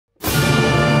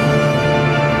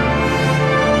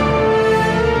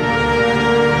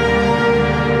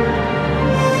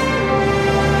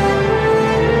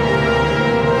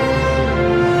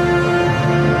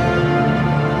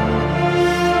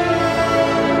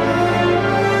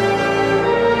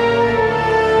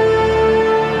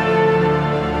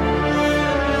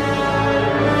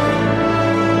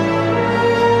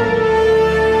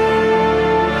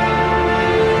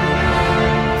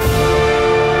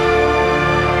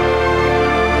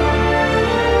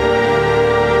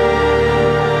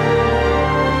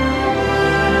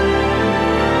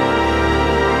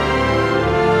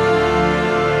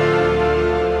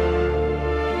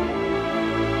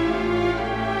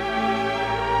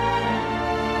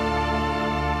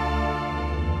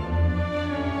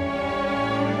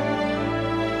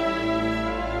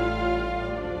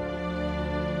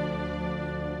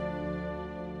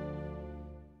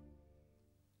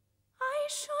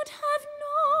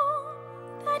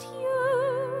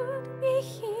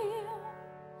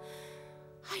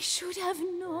should have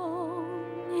known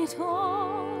it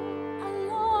all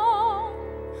along.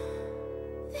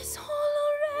 This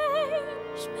whole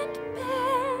arrangement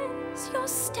bears your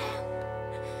stamp.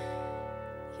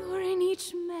 You're in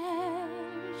each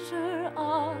measure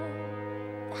of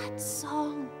that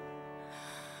song.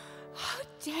 How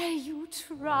dare you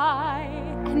try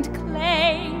and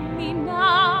claim me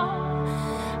now?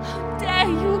 How dare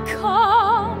you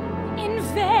come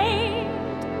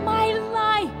invade my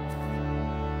life?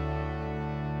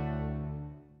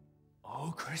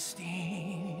 Oh,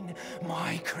 Christine,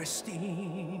 my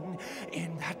Christine,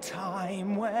 in that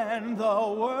time when the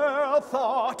world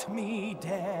thought me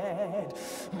dead,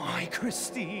 my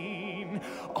Christine,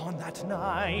 on that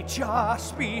night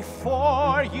just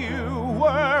before you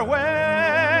were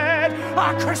wed,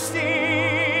 ah,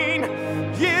 Christine,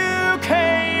 you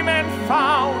came and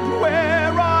found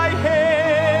where I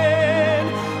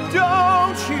hid.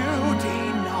 Don't you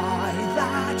deny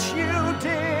that you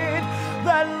did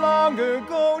that long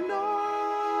ago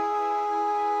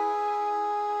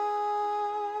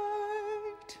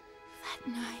night. That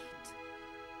night.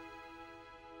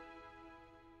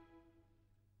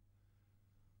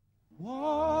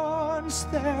 Once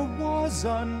there was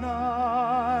a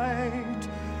night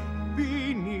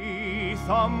beneath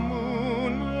a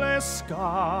moonless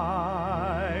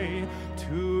sky,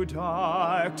 too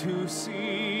dark to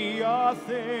see a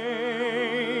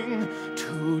thing,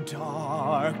 too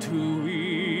dark to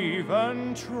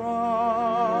even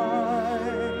try.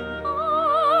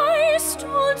 I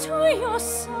stole to your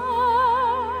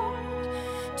side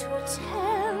to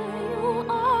tell you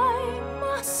I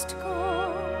must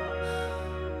go.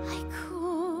 I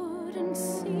couldn't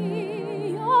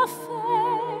see your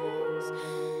face,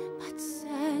 but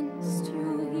sensed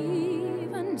you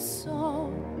even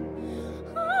so.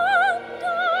 And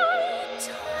I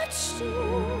touched you,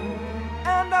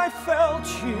 And I felt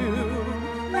you,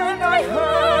 and I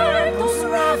heard those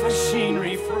ravishing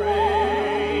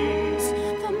refrains,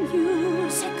 the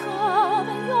music of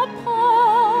your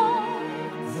palm,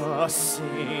 the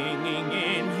singing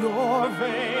in your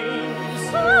veins.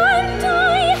 and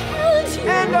I held you,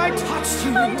 And I touched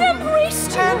you, and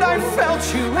embraced you, and I felt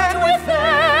you, and with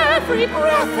every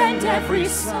breath and every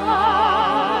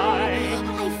sigh,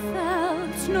 I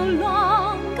felt no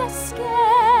longer scared.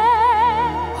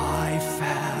 I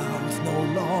felt no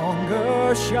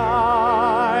longer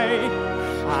shy.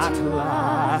 At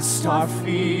last our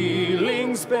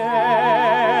feelings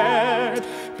bared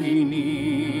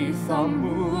beneath a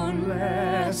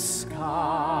moonless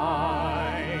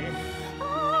sky.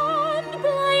 And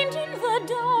blind in the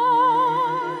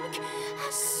dark,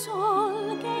 as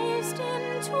soul gazed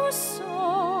into soul,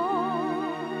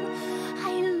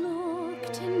 I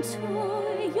looked into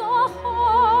your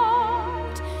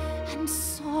heart and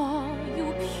saw you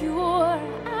pure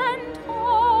and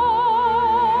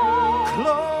whole.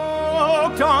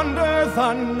 Cloaked under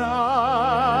the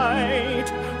night,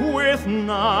 with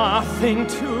nothing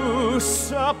to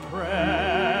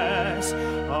suppress,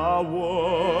 a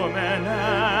woman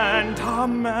and a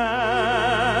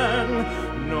man,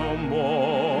 no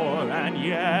more and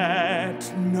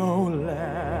yet no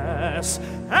less.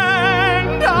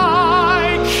 And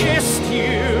I kissed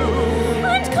you,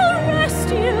 And caressed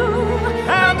you,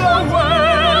 and the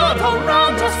world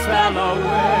around us fell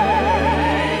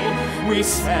away. We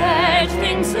said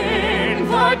things in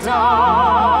the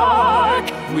dark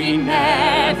we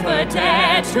never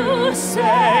dared to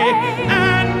say.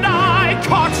 And I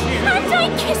caught you, and I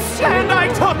kissed you, and I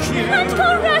took you, and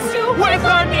caressed you with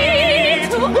a need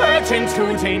too urgent to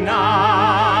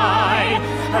deny.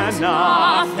 And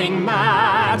nothing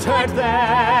mattered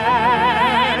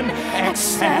then,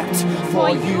 except for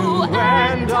you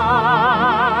and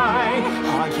I.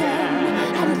 Again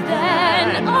and then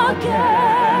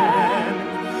again,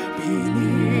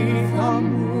 beneath a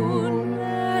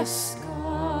moonless sky.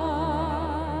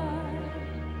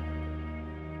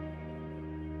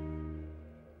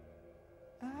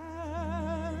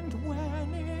 And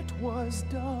when it was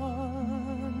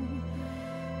done,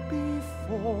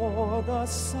 before the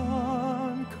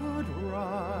sun could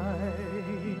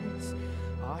rise,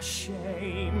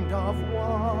 ashamed of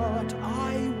what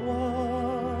I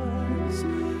was,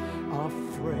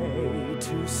 afraid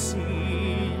to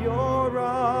see your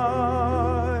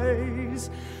eyes,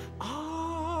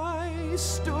 I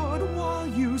stood while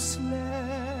you slept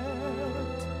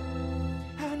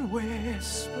and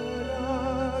whispered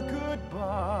a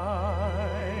goodbye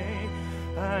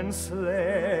and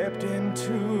slipped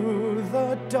into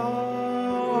the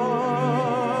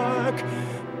dark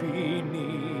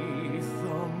beneath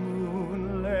the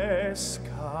moonless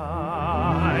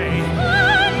sky.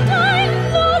 And I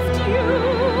loved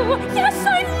you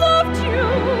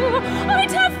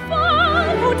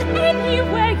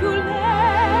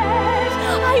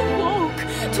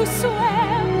to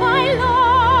swear my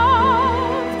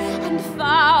love, and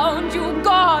found you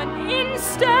gone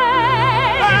instead.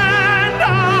 And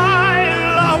I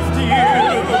loved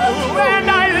you, and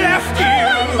I left you,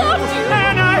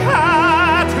 and I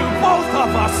had to. Both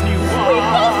of us knew why. We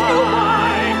both knew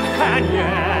why. And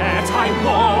yet I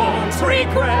won't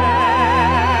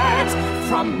regret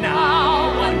from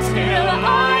now until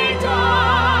I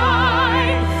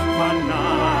die the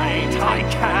night I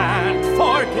can.